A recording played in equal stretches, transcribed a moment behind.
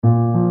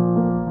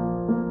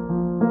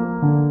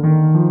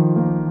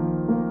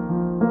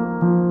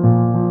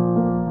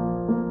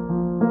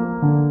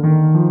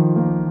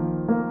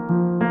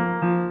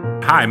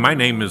Hi, my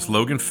name is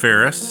Logan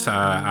Ferris.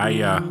 I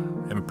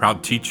am a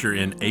proud teacher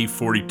in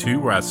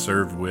A42, where I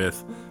serve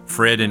with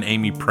Fred and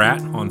Amy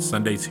Pratt on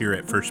Sundays here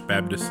at First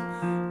Baptist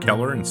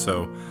Keller. And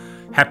so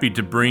happy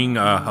to bring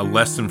a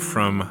lesson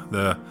from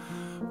the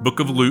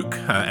book of Luke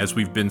as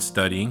we've been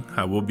studying.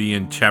 We'll be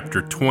in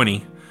chapter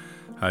 20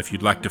 if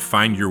you'd like to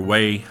find your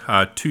way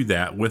to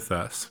that with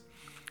us.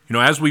 You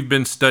know, as we've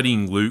been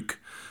studying Luke,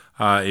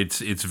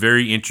 it's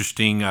very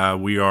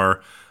interesting. We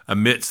are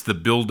amidst the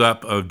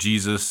buildup of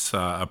Jesus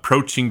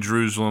approaching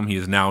Jerusalem. He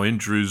is now in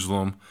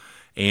Jerusalem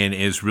and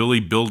is really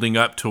building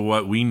up to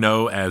what we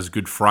know as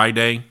Good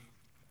Friday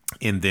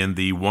and then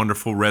the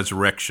wonderful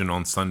resurrection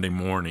on Sunday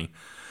morning.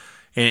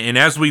 And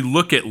as we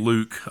look at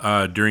Luke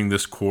during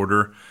this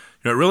quarter,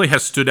 it really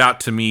has stood out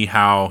to me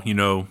how,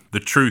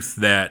 the truth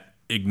that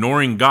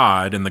ignoring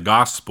God and the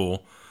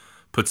gospel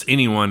puts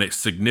anyone at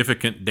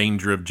significant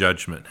danger of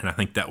judgment. And I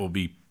think that will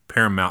be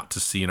paramount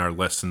to see in our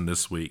lesson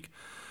this week.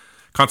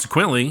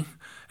 Consequently,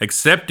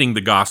 accepting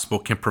the gospel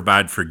can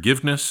provide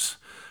forgiveness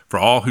for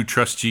all who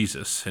trust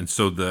Jesus. And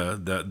so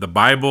the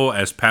Bible,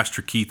 as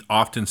Pastor Keith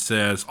often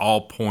says,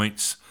 all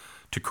points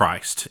to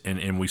Christ.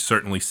 And we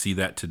certainly see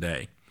that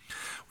today.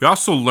 We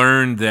also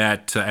learned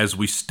that as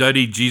we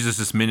study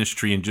Jesus'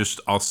 ministry and just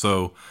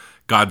also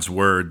God's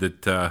word,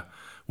 that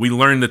we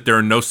learn that there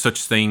are no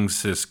such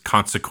things as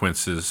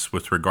consequences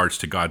with regards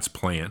to God's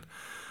plan.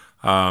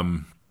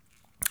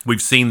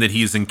 We've seen that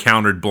he's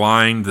encountered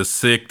blind, the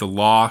sick, the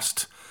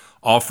lost,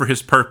 all for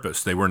his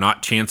purpose. They were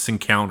not chance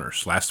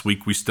encounters. Last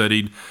week we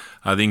studied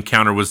the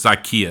encounter with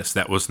Zacchaeus.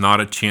 That was not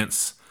a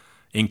chance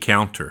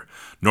encounter,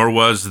 nor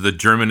was the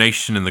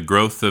germination and the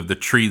growth of the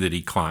tree that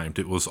he climbed.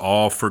 It was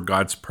all for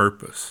God's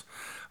purpose.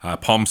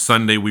 Palm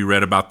Sunday we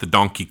read about the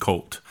donkey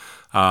colt,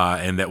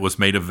 and that was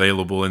made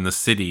available in the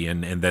city,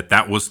 and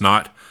that was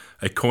not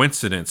a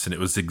coincidence, and it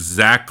was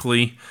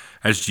exactly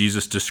as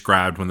Jesus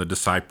described when the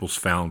disciples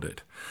found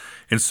it.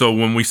 And so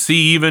when we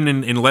see even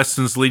in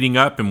lessons leading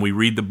up and we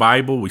read the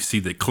Bible, we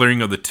see the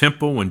clearing of the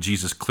temple when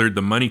Jesus cleared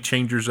the money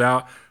changers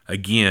out,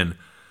 again,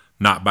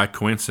 not by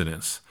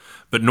coincidence.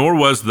 But nor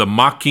was the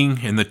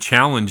mocking and the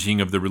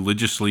challenging of the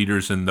religious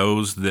leaders and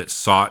those that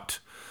sought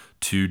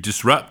to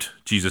disrupt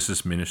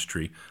Jesus'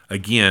 ministry.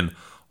 Again,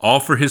 all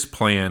for his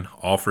plan,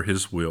 all for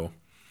his will.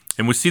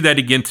 And we see that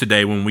again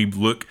today when we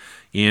look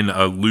in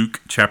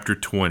Luke chapter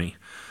 20.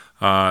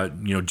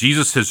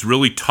 Jesus has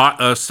really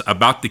taught us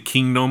about the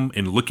kingdom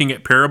in looking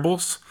at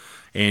parables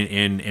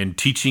and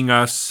teaching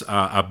us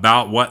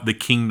about what the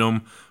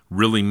kingdom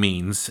really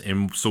means.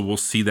 And so we'll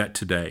see that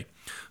today.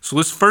 So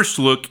let's first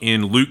look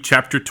in Luke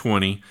chapter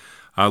 20.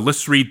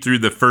 Let's read through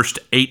the first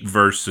 8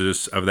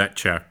 verses of that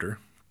chapter.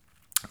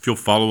 If you'll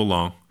follow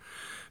along.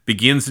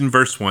 Begins in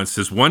verse 1. It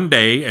says, "One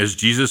day, as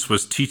Jesus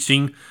was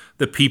teaching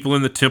the people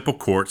in the temple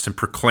courts and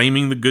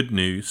proclaiming the good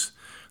news,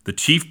 the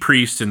chief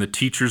priests and the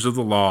teachers of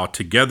the law,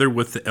 together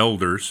with the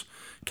elders,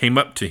 came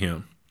up to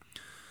him.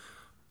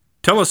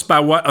 'Tell us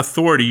by what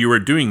authority you are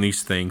doing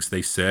these things,'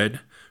 they said.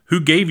 'Who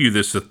gave you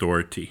this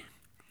authority?'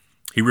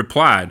 He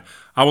replied,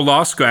 'I will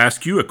also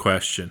ask you a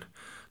question.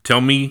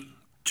 Tell me,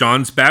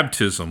 John's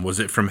baptism, was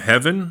it from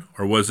heaven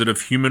or was it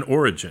of human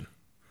origin?'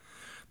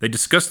 They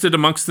discussed it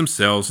amongst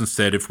themselves and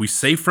said, 'If we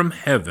say from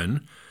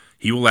heaven,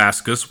 he will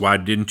ask us, why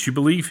didn't you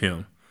believe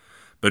him?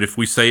 But if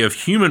we say of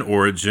human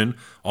origin,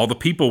 all the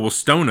people will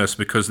stone us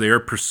because they are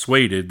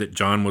persuaded that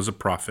John was a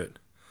prophet.'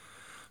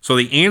 So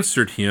they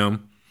answered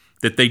him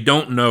that they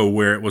don't know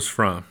where it was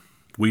from.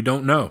 'We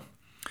don't know.'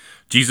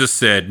 Jesus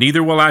said,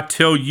 'Neither will I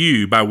tell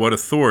you by what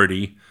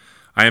authority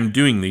I am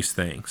doing these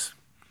things.'"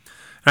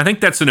 And I think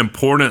that's an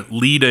important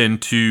lead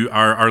into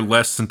our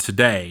lesson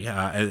today,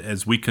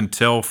 as we can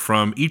tell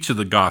from each of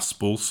the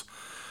Gospels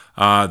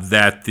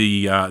that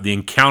the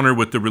encounter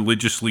with the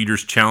religious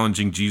leaders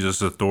challenging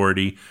Jesus'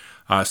 authority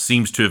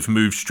seems to have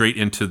moved straight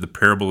into the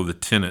parable of the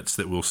tenants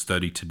that we'll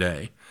study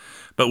today.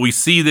 But we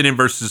see that in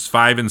verses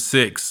 5 and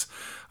 6,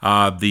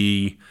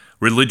 the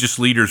religious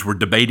leaders were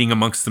debating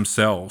amongst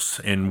themselves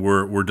and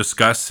were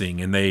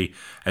discussing, and they,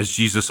 as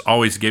Jesus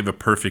always gave a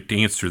perfect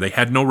answer, they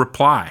had no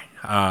reply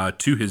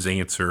to his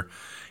answer.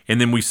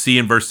 And then we see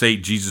in verse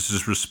 8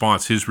 Jesus'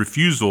 response, his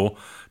refusal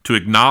to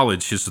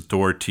acknowledge his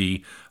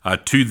authority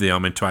to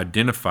them and to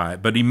identify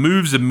it. But he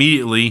moves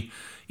immediately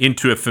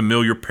into a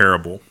familiar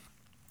parable.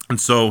 And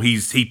so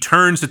he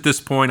turns at this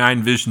point. I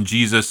envision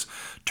Jesus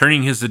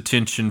turning his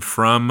attention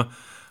from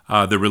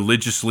the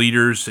religious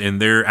leaders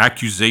and their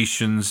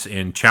accusations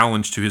and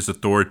challenge to his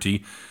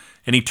authority,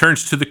 and he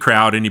turns to the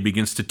crowd and he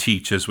begins to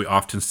teach, as we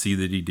often see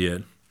that he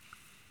did.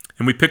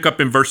 And we pick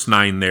up in verse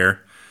 9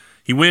 there.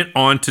 He went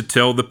on to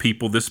tell the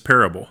people this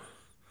parable.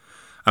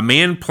 "A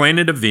man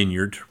planted a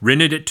vineyard,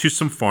 rented it to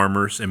some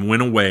farmers, and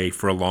went away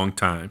for a long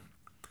time.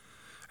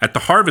 At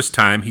the harvest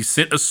time, he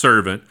sent a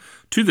servant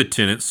to the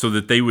tenants so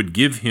that they would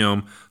give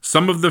him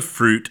some of the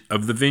fruit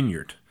of the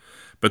vineyard.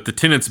 But the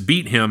tenants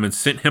beat him and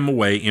sent him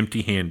away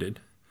empty-handed.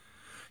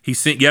 He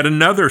sent yet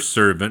another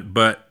servant,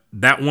 but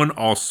that one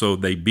also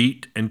they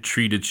beat and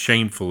treated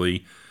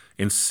shamefully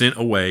and sent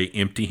away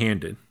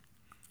empty-handed.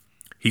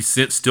 He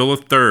sent still a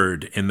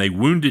third, and they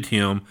wounded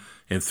him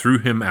and threw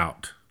him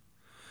out.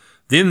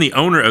 Then the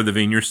owner of the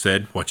vineyard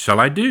said, "What shall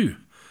I do?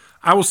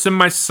 I will send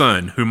my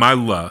son, whom I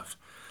love.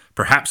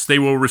 Perhaps they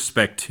will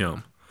respect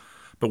him."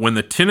 But when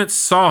the tenants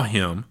saw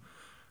him,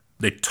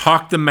 they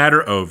talked the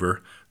matter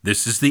over.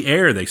 "This is the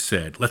heir," they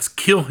said. "Let's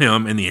kill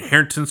him, and the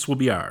inheritance will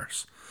be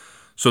ours."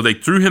 So they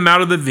threw him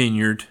out of the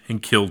vineyard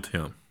and killed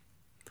him.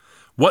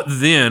 What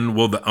then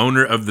will the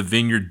owner of the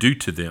vineyard do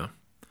to them?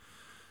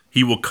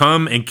 He will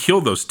come and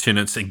kill those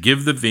tenants and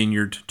give the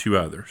vineyard to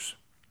others.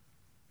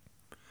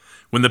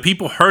 When the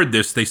people heard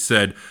this, they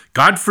said,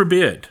 "God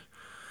forbid."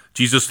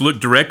 Jesus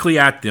looked directly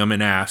at them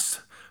and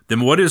asked,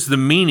 "Then what is the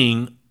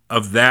meaning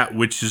of that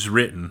which is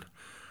written?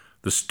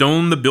 The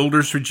stone the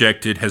builders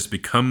rejected has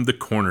become the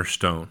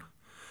cornerstone.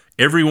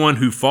 Everyone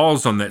who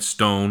falls on that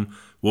stone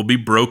will be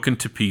broken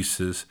to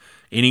pieces.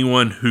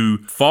 Anyone who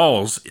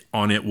falls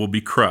on it will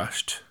be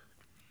crushed."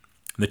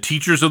 The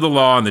teachers of the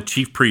law and the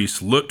chief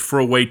priests looked for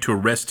a way to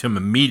arrest him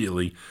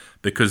immediately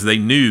because they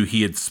knew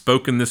he had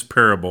spoken this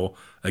parable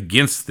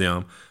against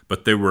them,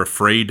 but they were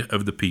afraid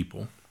of the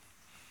people.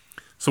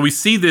 So we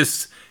see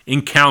this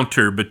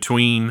encounter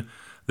between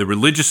the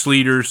religious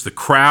leaders, the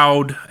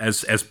crowd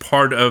as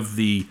part of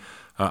the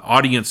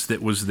audience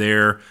that was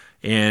there.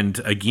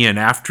 And again,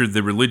 after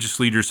the religious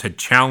leaders had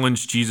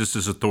challenged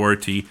Jesus'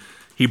 authority,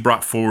 he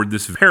brought forward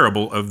this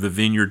parable of the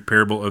vineyard,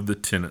 parable of the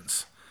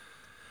tenants.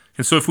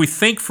 And so if we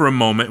think for a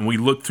moment and we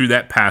look through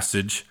that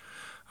passage,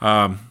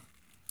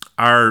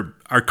 our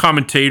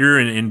commentator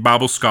and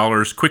Bible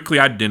scholars quickly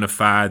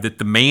identify that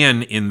the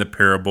man in the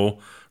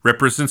parable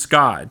represents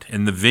God,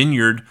 and the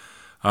vineyard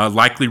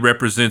likely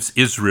represents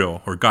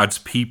Israel or God's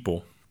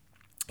people.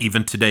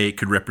 Even today, it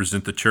could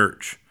represent the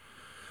church.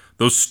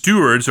 Those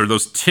stewards or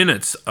those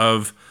tenants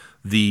of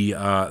the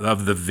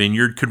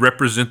vineyard could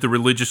represent the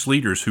religious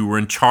leaders who were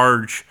in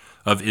charge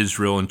of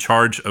Israel, in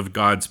charge of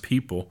God's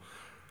people.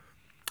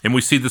 And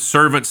we see the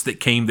servants that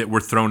came that were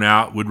thrown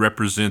out would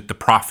represent the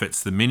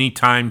prophets, the many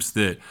times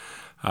that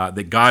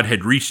God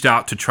had reached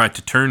out to try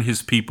to turn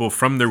his people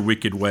from their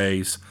wicked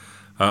ways,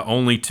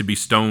 only to be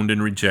stoned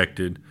and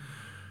rejected.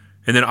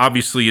 And then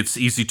obviously it's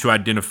easy to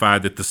identify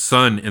that the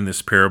son in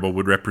this parable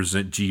would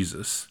represent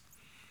Jesus.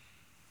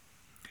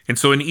 And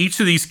so in each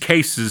of these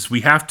cases,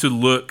 we have to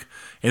look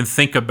and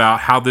think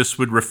about how this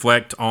would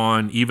reflect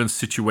on even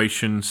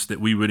situations that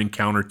we would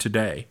encounter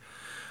today.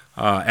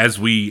 As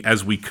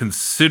we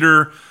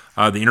consider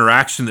the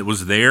interaction that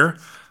was there,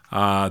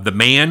 the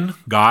man,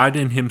 God,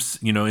 in him,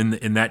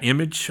 in that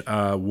image,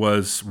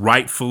 was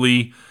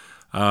rightfully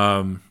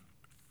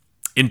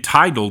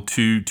entitled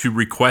to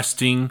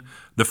requesting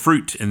the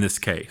fruit in this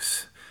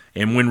case.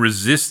 And when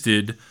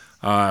resisted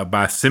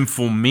by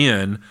sinful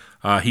men,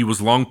 he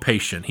was long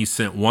patient. He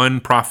sent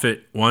one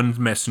prophet,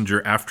 one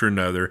messenger after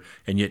another,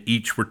 and yet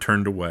each were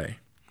turned away.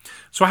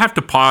 So I have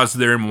to pause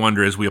there and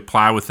wonder, as we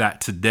apply with that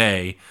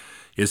today,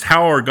 is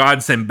how are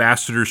God's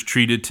ambassadors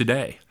treated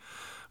today?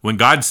 When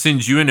God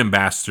sends you an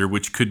ambassador,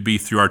 which could be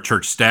through our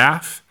church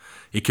staff,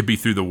 it could be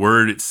through the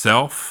word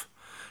itself,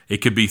 it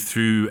could be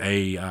through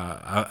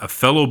a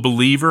fellow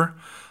believer,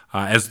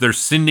 as they're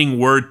sending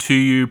word to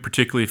you,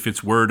 particularly if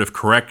it's word of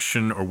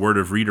correction or word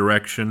of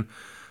redirection,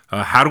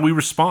 how do we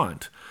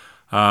respond?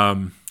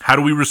 How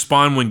do we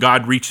respond when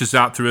God reaches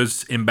out through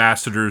his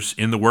ambassadors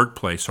in the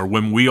workplace, or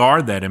when we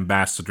are that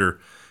ambassador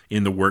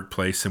in the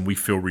workplace and we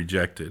feel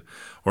rejected,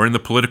 or in the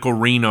political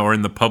arena or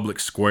in the public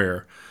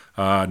square,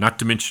 not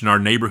to mention our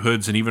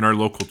neighborhoods and even our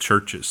local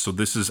churches? So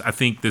I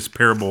think this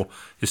parable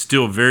is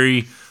still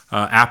very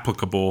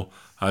applicable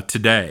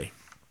today.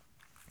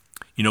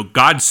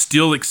 God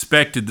still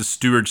expected the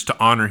stewards to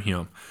honor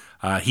him.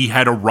 He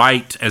had a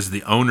right as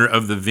the owner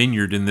of the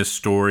vineyard in this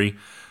story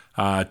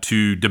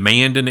to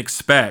demand and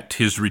expect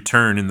his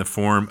return in the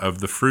form of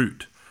the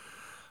fruit.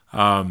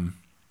 But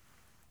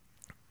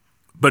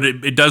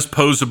it does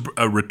pose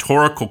a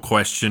rhetorical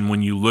question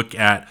when you look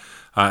at,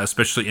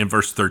 especially in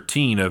verse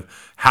 13,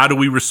 of how do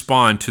we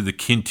respond to the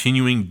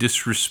continuing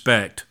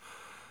disrespect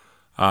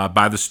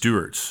by the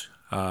stewards?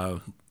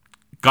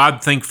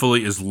 God,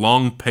 thankfully, is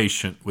long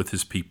patient with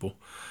his people,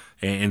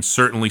 and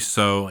certainly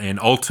so. And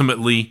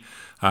ultimately,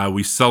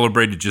 we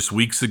celebrated just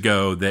weeks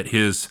ago that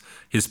his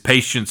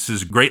patience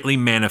is greatly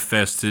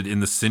manifested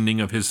in the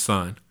sending of his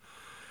son.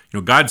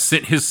 God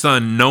sent his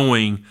son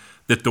knowing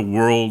that the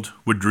world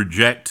would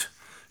reject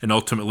and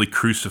ultimately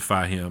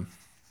crucify him.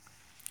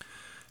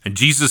 And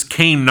Jesus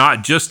came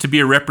not just to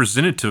be a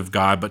representative of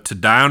God, but to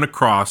die on a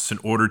cross in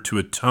order to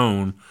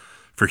atone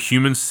for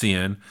human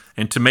sin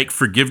and to make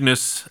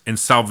forgiveness and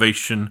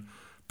salvation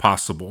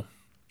possible.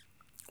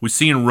 We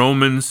see in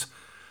Romans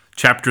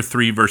chapter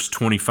 3, verse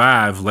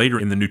 25, later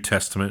in the New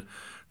Testament,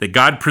 that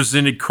God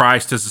presented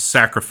Christ as a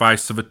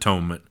sacrifice of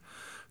atonement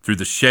through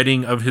the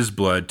shedding of his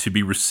blood to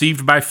be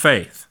received by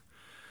faith.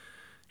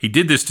 He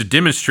did this to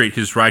demonstrate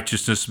his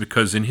righteousness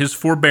because in his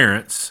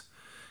forbearance,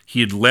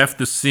 he had left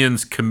the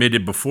sins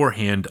committed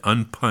beforehand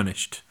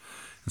unpunished.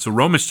 And so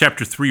Romans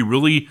chapter 3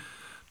 really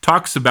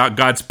talks about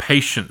God's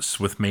patience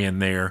with man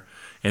there,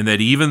 and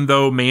that even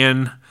though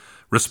man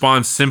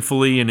responds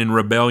sinfully and in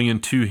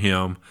rebellion to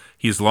him,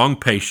 He's long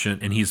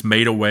patient, and he's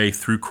made a way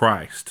through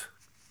Christ.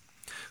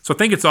 So I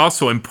think it's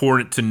also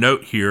important to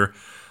note here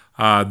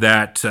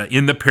that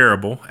in the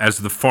parable, as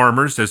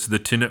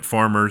the tenant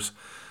farmers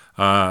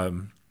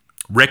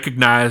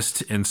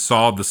recognized and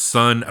saw the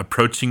son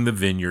approaching the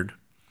vineyard,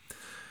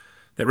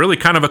 that really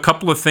kind of a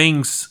couple of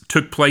things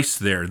took place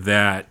there,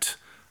 that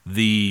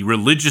the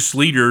religious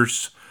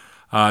leaders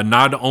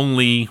not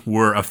only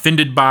were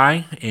offended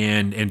by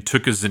and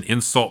took as an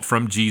insult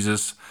from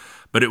Jesus,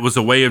 but it was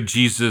a way of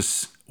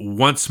Jesus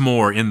once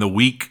more in the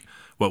week,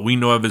 what we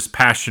know of as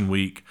Passion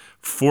Week,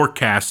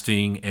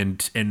 forecasting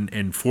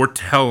and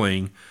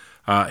foretelling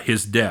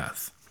his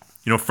death.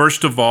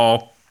 First of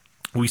all,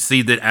 we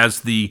see that as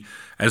the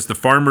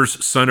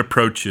farmer's son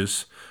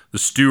approaches, the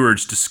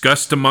stewards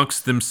discussed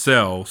amongst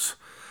themselves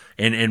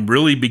and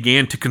really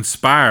began to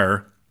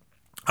conspire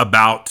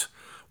about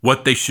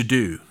what they should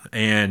do.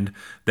 And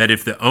that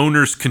if the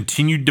owner's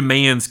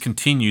demands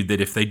continued,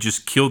 that if they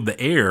just killed the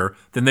heir,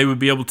 then they would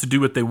be able to do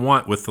what they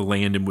want with the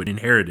land and would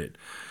inherit it.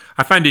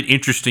 I find it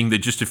interesting that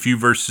just a few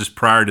verses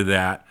prior to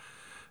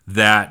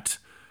that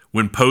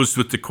when posed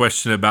with the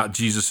question about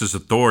Jesus'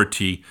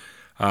 authority,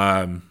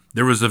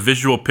 there was a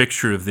visual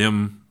picture of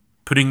them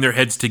putting their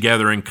heads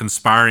together and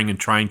conspiring and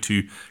trying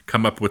to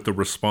come up with a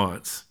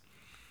response.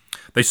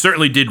 They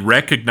certainly did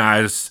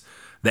recognize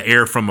the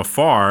heir from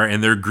afar,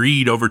 and their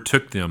greed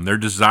overtook them. Their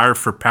desire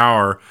for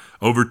power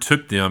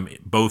overtook them,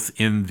 both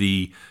in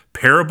the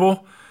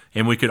parable,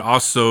 and we could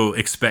also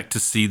expect to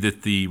see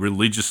that the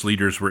religious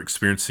leaders were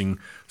experiencing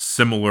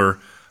similar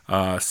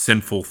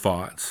sinful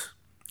thoughts.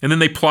 And then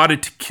they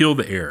plotted to kill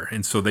the heir,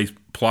 and so they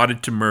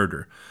plotted to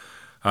murder.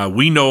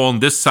 We know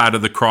on this side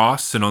of the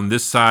cross and on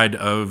this side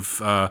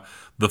of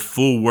the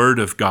full word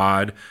of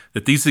God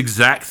that these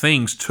exact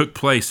things took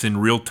place in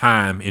real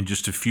time in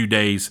just a few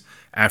days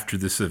after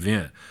this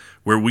event,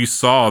 where we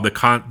saw the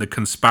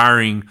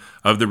conspiring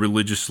of the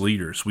religious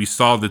leaders. We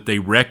saw that they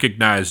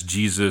recognized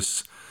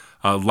Jesus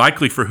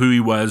likely for who he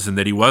was and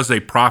that he was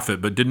a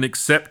prophet, but didn't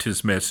accept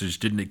his message,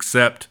 didn't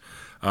accept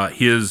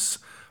his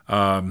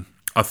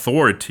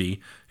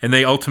authority, and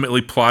they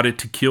ultimately plotted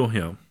to kill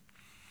him.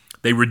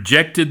 They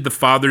rejected the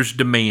Father's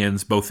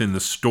demands both in the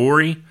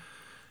story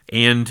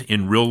and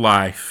in real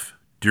life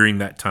during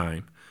that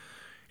time,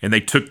 and they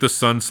took the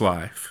Son's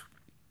life.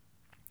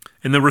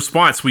 In the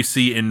response we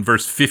see in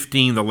verse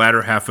 15, the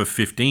latter half of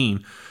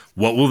 15,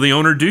 what will the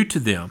owner do to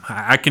them?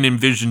 I can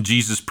envision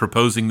Jesus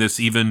proposing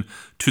this even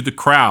to the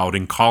crowd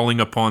and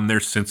calling upon their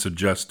sense of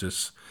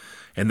justice.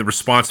 And the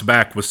response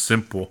back was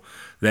simple,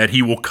 that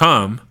he will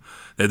come,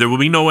 that there will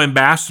be no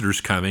ambassadors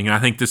coming. And I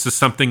think this is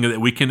something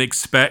that we can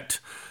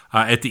expect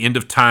at the end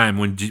of time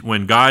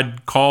when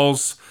God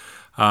calls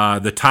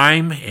the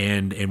time,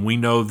 and we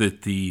know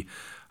that the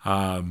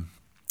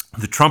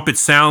trumpet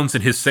sounds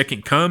in his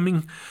second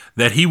coming,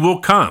 that he will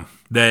come,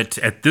 that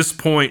at this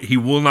point he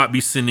will not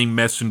be sending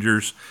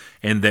messengers,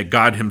 and that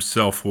God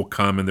himself will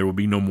come and there will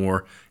be no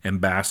more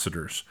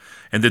ambassadors.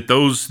 And that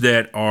those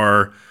that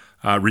are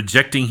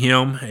rejecting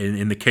him,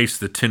 in the case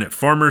of the tenant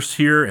farmers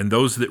here, and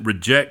those that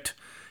reject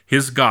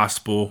his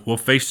gospel will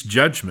face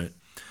judgment,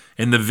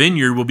 and the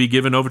vineyard will be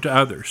given over to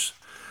others.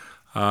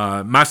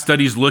 My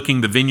studies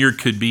the vineyard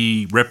could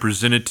be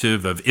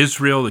representative of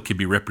Israel, it could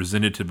be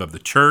representative of the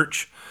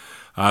church.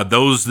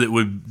 Those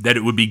that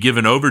it would be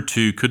given over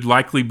to could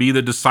likely be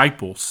the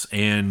disciples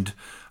and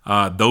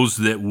those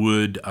that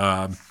would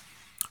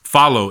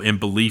follow in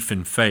belief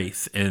and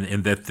faith,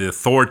 and that the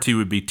authority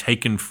would be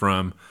taken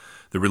from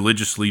the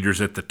religious leaders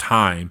at the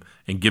time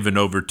and given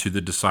over to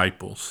the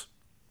disciples.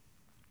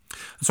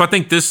 So I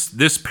think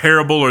this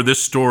parable or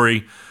this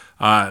story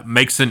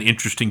makes an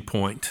interesting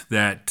point,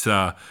 that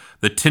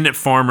the tenant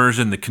farmers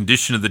and the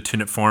condition of the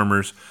tenant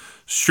farmers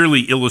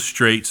surely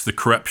illustrates the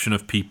corruption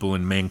of people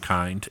and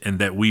mankind, and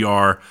that we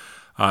are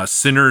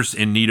sinners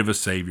in need of a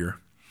Savior.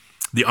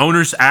 The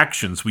owner's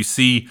actions, we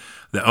see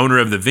the owner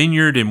of the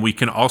vineyard, and we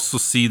can also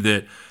see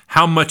that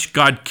how much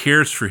God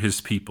cares for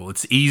his people.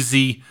 It's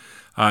easy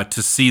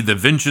to see the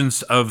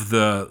vengeance of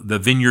the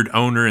vineyard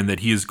owner, and that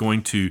he is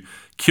going to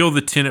kill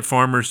the tenant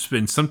farmers.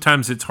 And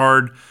sometimes it's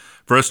hard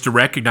for us to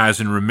recognize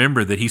and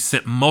remember that he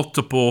sent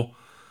multiple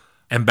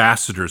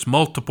ambassadors,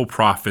 multiple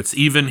prophets,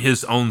 even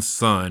his own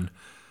son,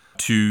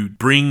 to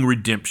bring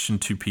redemption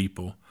to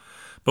people.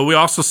 But we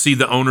also see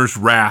the owner's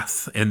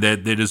wrath, and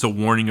that is a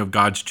warning of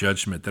God's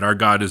judgment, that our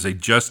God is a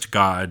just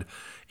God,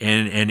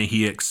 and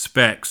he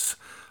expects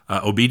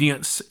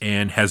obedience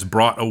and has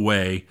brought a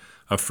way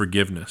of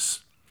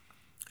forgiveness.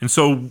 And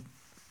so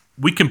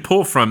we can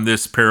pull from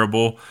this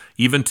parable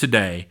even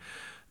today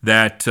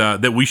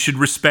that we should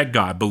respect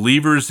God.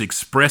 Believers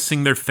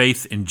expressing their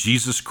faith in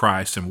Jesus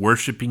Christ and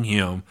worshiping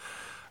him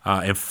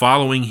and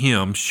following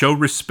him show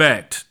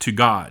respect to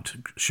God,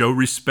 show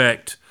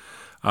respect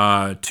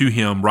to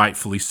him,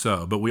 rightfully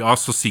so. But we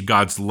also see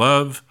God's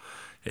love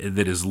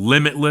that is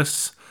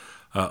limitless,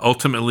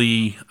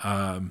 ultimately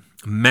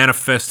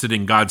manifested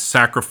in God's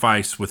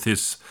sacrifice with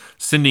his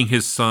sending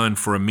his son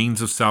for a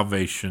means of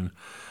salvation.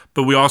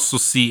 But we also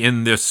see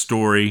in this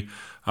story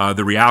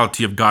the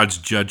reality of God's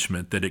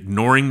judgment, that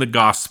ignoring the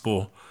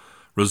gospel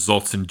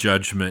results in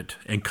judgment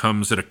and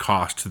comes at a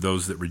cost to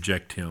those that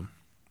reject him.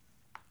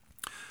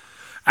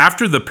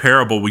 After the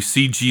parable, we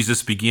see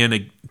Jesus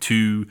begin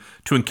to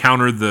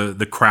encounter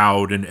the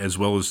crowd and as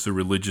well as the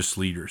religious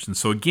leaders. And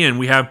so again,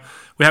 we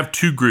have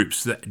two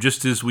groups that,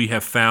 just as we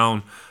have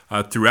found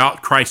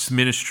throughout Christ's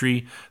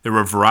ministry, there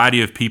were a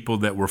variety of people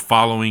that were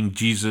following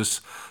Jesus.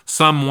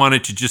 Some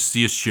wanted to just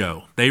see a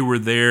show. They were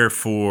there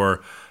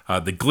for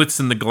the glitz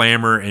and the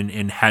glamour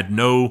and had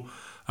no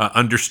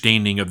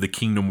understanding of the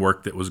kingdom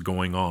work that was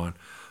going on.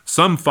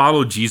 Some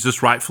followed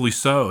Jesus, rightfully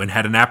so, and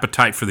had an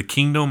appetite for the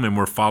kingdom and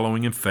were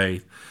following in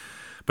faith.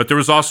 But there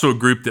was also a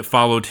group that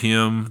followed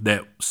him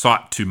that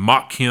sought to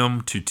mock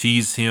him, to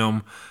tease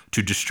him,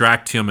 to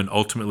distract him, and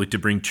ultimately to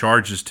bring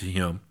charges to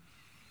him.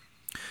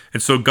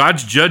 And so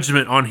God's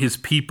judgment on his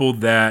people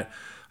that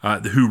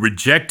who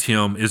reject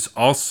him is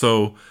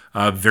also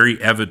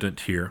very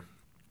evident here.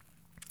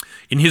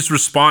 In his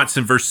response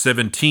in verse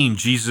 17,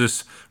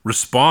 Jesus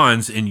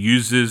responds and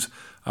uses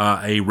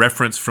a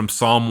reference from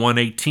Psalm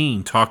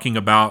 118, talking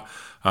about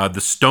the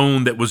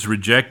stone that was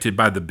rejected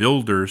by the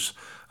builders,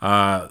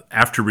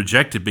 after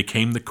rejected,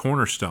 became the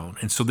cornerstone.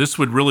 And so this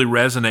would really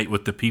resonate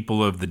with the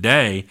people of the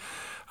day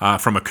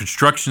from a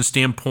construction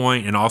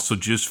standpoint and also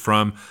just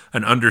from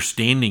an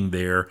understanding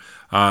there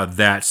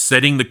that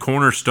setting the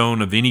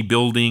cornerstone of any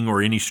building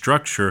or any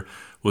structure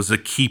was a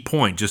key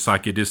point, just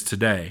like it is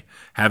today.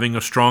 Having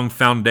a strong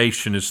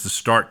foundation is the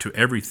start to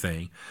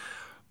everything.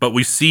 But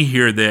we see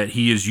here that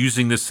he is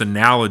using this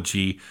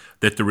analogy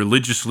that the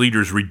religious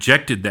leaders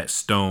rejected that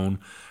stone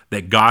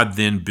that God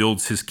then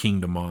builds his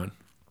kingdom on.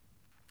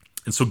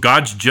 And so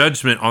God's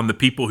judgment on the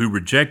people who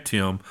reject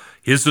him,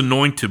 his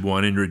anointed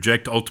one, and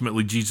reject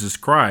ultimately Jesus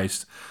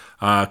Christ,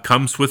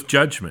 comes with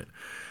judgment.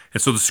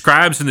 And so the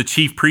scribes and the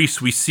chief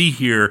priests we see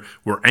here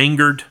were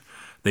angered.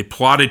 They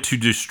plotted to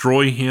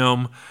destroy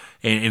him.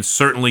 And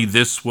certainly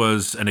this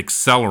was an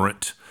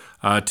accelerant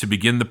to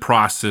begin the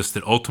process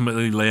that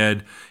ultimately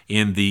led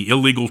in the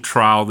illegal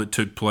trial that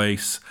took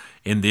place,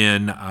 and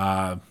then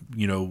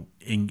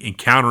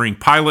encountering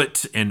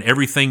Pilate and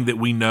everything that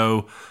we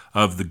know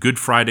of the Good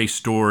Friday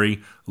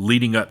story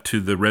leading up to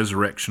the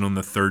resurrection on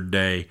the third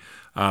day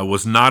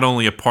was not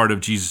only a part of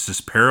Jesus'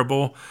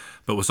 parable,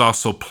 but was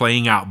also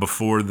playing out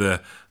before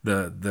the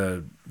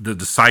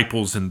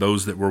disciples and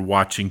those that were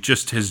watching,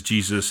 just as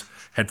Jesus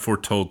had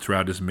foretold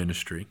throughout his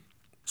ministry.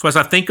 So as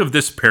I think of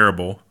this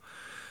parable,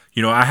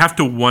 I have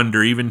to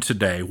wonder even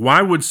today,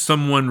 why would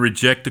someone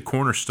reject the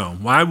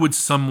cornerstone? Why would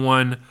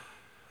someone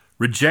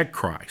reject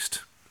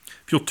Christ?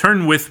 If you'll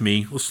turn with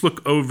me, let's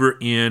look over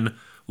in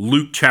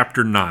Luke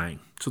chapter 9.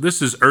 So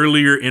this is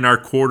earlier in our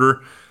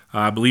quarter.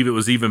 I believe it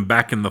was even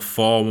back in the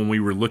fall when we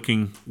were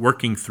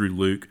working through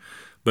Luke.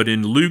 But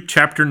in Luke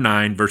chapter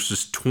 9,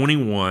 verses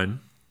 21,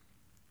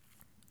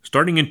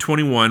 starting in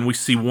 21, we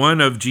see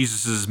one of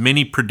Jesus'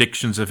 many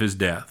predictions of his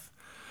death.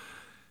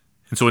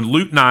 And so in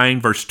Luke 9,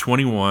 verse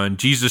 21,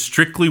 Jesus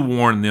strictly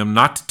warned them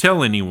not to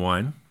tell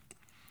anyone.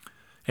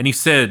 And he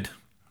said,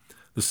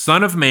 "The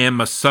Son of Man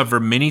must suffer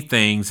many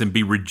things and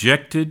be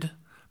rejected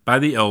by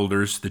the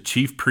elders, the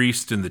chief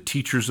priests, and the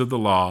teachers of the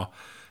law,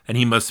 and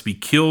he must be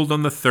killed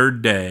on the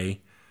third day.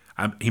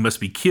 He must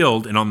be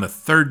killed, and on the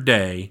third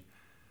day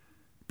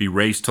be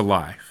raised to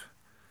life."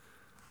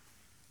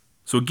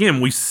 So again,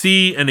 we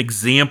see an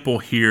example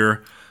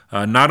here,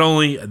 not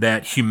only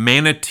that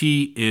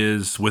humanity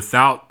is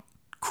without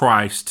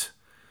Christ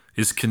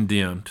is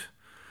condemned,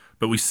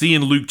 but we see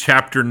in Luke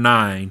chapter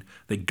 9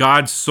 that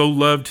God so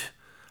loved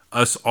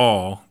us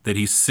all that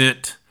he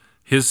sent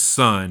his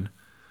Son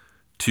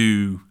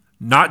to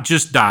not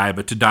just die,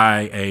 but to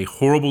die a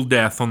horrible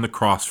death on the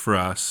cross for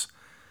us,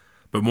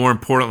 but more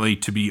importantly,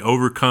 to be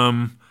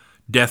overcome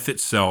death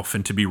itself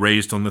and to be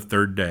raised on the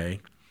third day.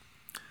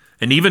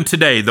 And even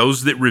today,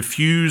 those that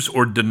refuse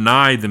or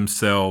deny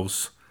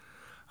themselves,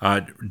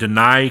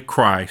 deny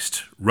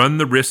Christ, run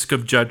the risk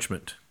of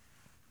judgment.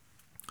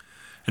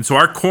 And so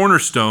our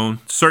cornerstone,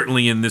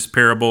 certainly in this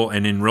parable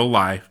and in real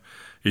life,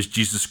 is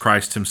Jesus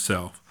Christ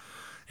himself.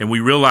 And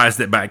we realize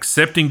that by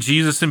accepting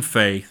Jesus in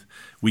faith,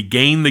 we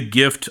gain the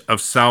gift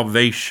of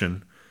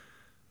salvation.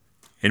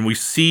 And we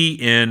see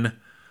in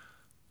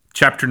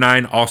chapter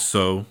 9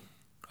 also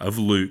of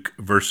Luke,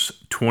 verse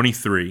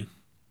 23,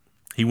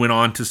 he went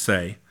on to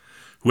say,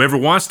 "Whoever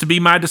wants to be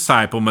my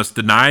disciple must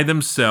deny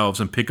themselves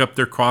and pick up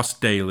their cross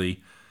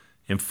daily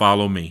and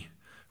follow me.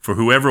 For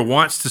whoever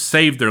wants to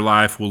save their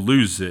life will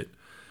lose it,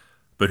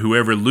 but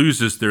whoever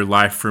loses their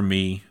life for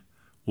me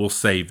will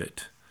save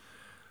it."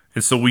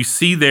 And so we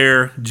see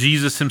there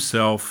Jesus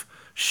himself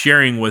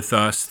sharing with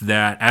us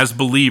that as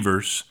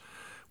believers,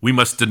 we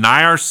must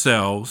deny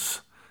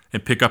ourselves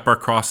and pick up our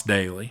cross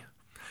daily.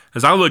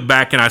 As I look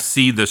back and I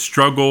see the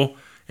struggle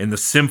and the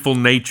sinful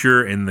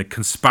nature and the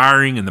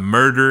conspiring and the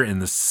murder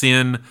and the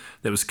sin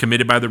that was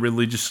committed by the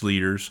religious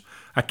leaders,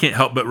 I can't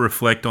help but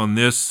reflect on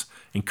this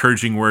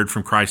encouraging word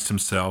from Christ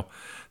himself,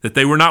 that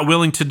they were not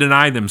willing to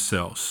deny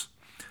themselves.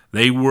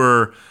 They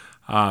were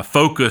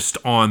focused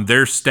on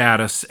their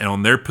status and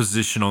on their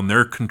position, on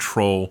their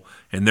control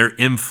and their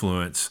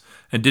influence,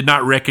 and did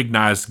not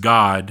recognize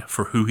God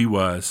for who he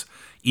was,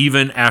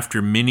 even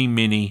after many,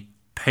 many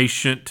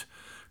patient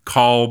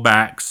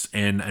callbacks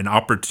and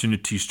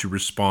opportunities to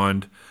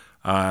respond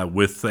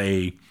with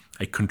a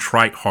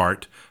contrite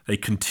heart. They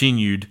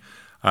continued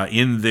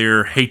in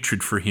their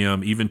hatred for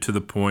him, even to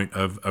the point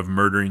of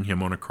murdering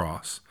him on a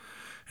cross.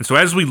 And so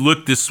as we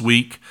look this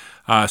week,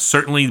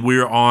 certainly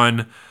we're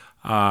on,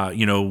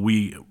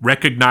 we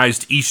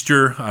recognized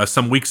Easter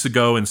some weeks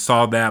ago and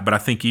saw that, but I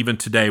think even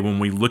today when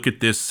we look at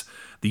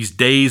these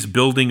days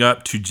building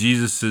up to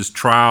Jesus's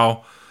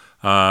trial,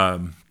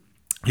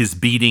 his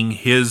beating,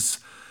 his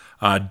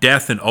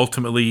death, and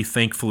ultimately,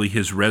 thankfully,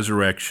 his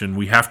resurrection,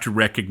 we have to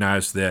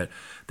recognize that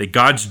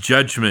God's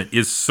judgment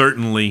is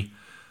certainly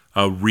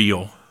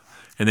real.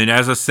 And then,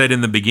 as I said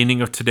in the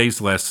beginning of today's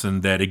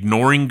lesson, that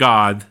ignoring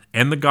God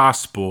and the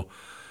gospel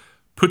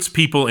puts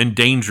people in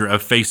danger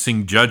of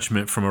facing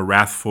judgment from a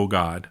wrathful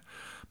God.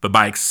 But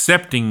by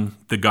accepting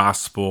the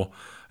gospel,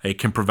 it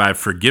can provide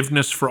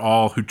forgiveness for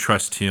all who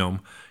trust him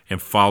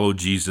and follow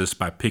Jesus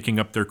by picking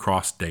up their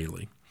cross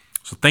daily.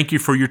 So thank you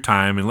for your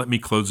time, and let me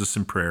close this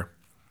in prayer.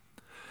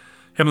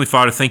 Heavenly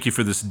Father, thank you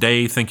for this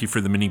day. Thank you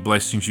for the many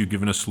blessings you've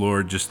given us,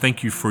 Lord. Just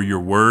thank you for your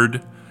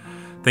word.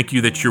 Thank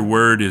you that your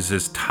word is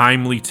as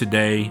timely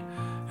today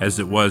as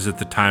it was at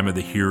the time of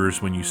the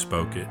hearers when you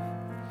spoke it.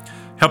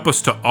 Help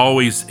us to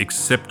always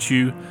accept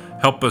you.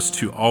 Help us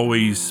to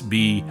always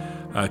be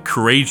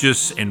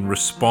courageous and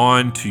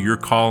respond to your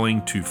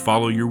calling to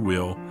follow your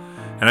will.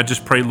 And I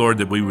just pray, Lord,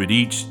 that we would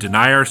each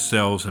deny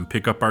ourselves and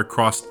pick up our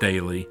cross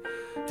daily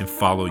and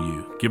follow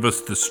you. Give us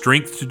the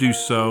strength to do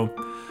so,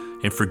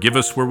 and forgive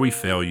us where we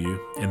fail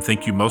you. And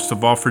thank you most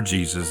of all for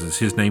Jesus. In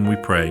his name we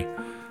pray.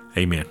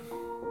 Amen.